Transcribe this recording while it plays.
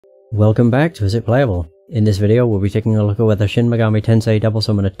Welcome back to Is It Playable? In this video we'll be taking a look at whether Shin Megami Tensei Devil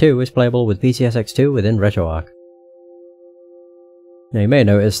Summoner 2 is playable with PCSX2 within RetroArch. Now you may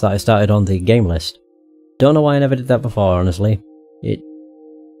notice that I started on the game list. Don't know why I never did that before, honestly.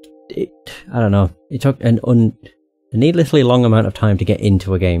 I don't know, it took a needlessly long amount of time to get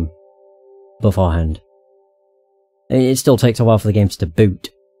into a game beforehand. It still takes a while for the games to boot.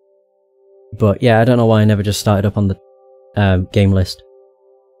 But yeah, I don't know why I never just started up on the game list.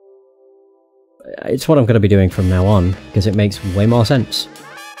 It's what I'm going to be doing from now on, because it makes way more sense.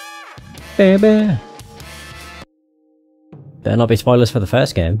 Baby! Better not be spoilers for the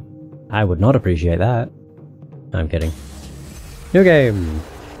first game. I would not appreciate that. No, I'm kidding. New game!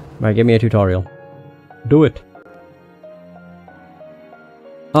 Right, give me a tutorial. Do it!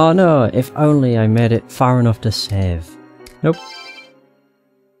 Oh no, if only I made it far enough to save. Nope.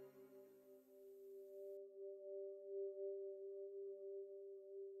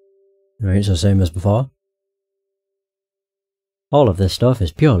 Right, so same as before. All of this stuff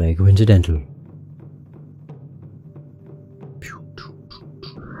is purely coincidental.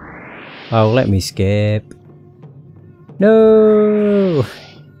 Oh, let me skip. No!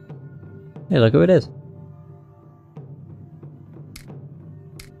 Hey, look who it is.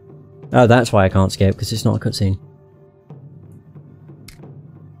 Oh, that's why I can't skip, because it's not a cutscene.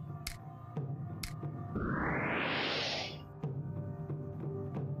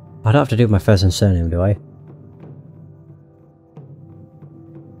 I don't have to do my first and surname, do I?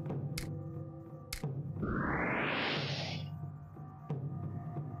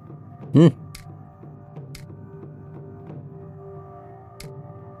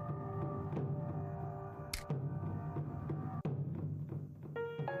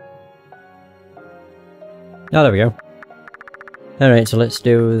 Oh, there we go. Alright, so let's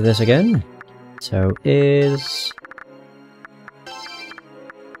do this again. So, is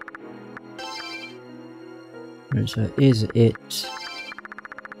it...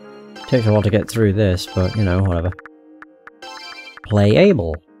 Takes a while to get through this, but, you know, whatever.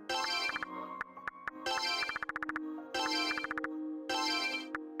 Playable.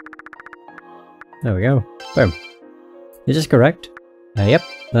 There we go. Boom. Is this correct? Yep,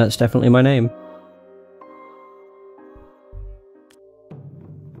 that's definitely my name.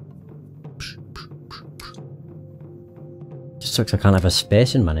 Just sucks I can't have a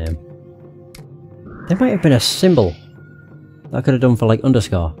space in my name. There might have been a symbol that I could have done for, like,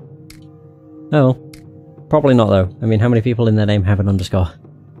 underscore. Oh, well. Probably not, though. I mean, how many people in their name have an underscore?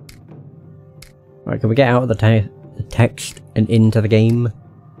 Right, can we get out of the text and into the game?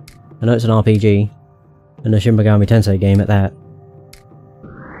 I know it's an RPG, and a Shin Megami Tensei game at that.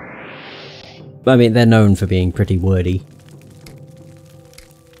 But I mean, they're known for being pretty wordy.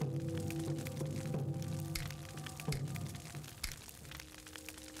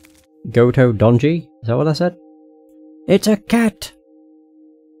 Goto Donji? Is that what I said? It's a cat!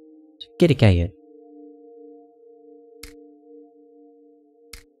 It's a kitty cat.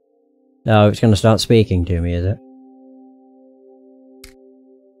 Oh, it's gonna start speaking to me, is it?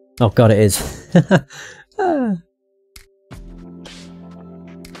 Oh god, it is. Ah.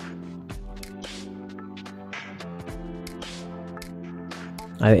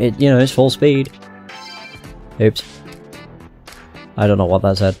 You know, it's full speed. Oops. I don't know what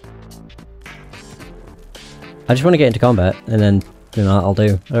that said. I just want to get into combat, and then, you know, I'll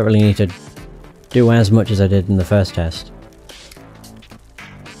do. I don't really need to do as much as I did in the first test.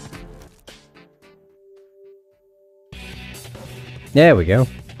 There we go.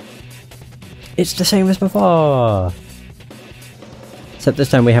 It's the same as before! Except this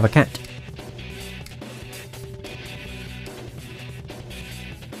time we have a cat.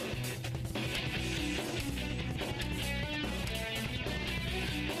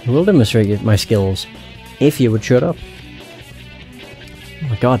 I will demonstrate my skills. If you would shut up. Oh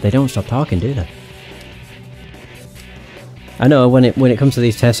my god, they don't stop talking, do they? I know, when it comes to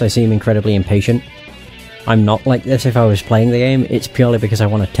these tests I seem incredibly impatient. I'm not like this if I was playing the game, it's purely because I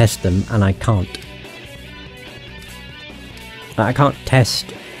want to test them, and I can't. I can't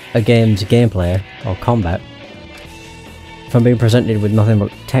test a game's gameplay, or combat, if I'm being presented with nothing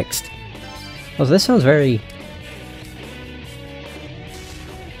but text. Oh, this sounds very...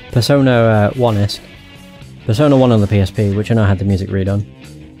 Persona 1-esque. Persona 1 on the PSP, which I know had the music redone.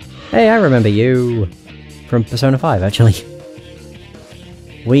 Hey, I remember you! From Persona 5, actually.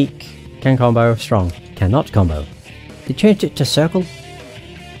 Weak, can combo, strong. Cannot combo. They changed it to circle?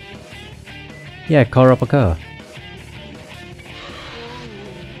 Yeah, core up a core.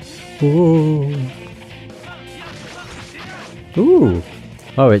 Ooh. Ooh.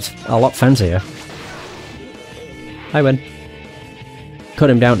 Oh, it's a lot fancier. I win. cut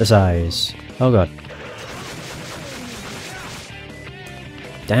him down to size. Oh god.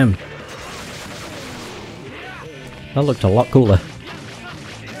 Damn. That looked a lot cooler.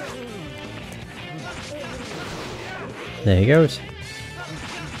 There he goes.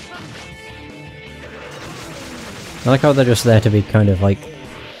 I like how they're just there to be kind of like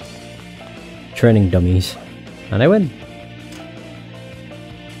training dummies. And I win.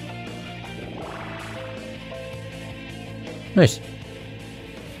 Nice.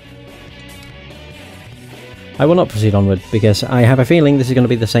 I will not proceed onward because I have a feeling this is going to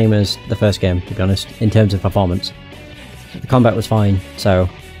be the same as the first game, to be honest, in terms of performance. The combat was fine, so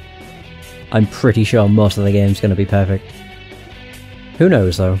I'm pretty sure most of the game's going to be perfect. Who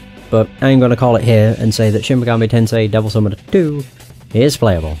knows though, but I'm going to call it here and say that Shin Megami Tensei Devil Summoner 2 is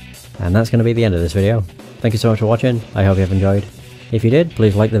playable. And that's going to be the end of this video. Thank you so much for watching, I hope you have enjoyed. If you did,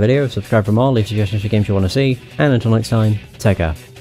 please like the video, subscribe for more, leave suggestions for games you want to see, and until next time, take care.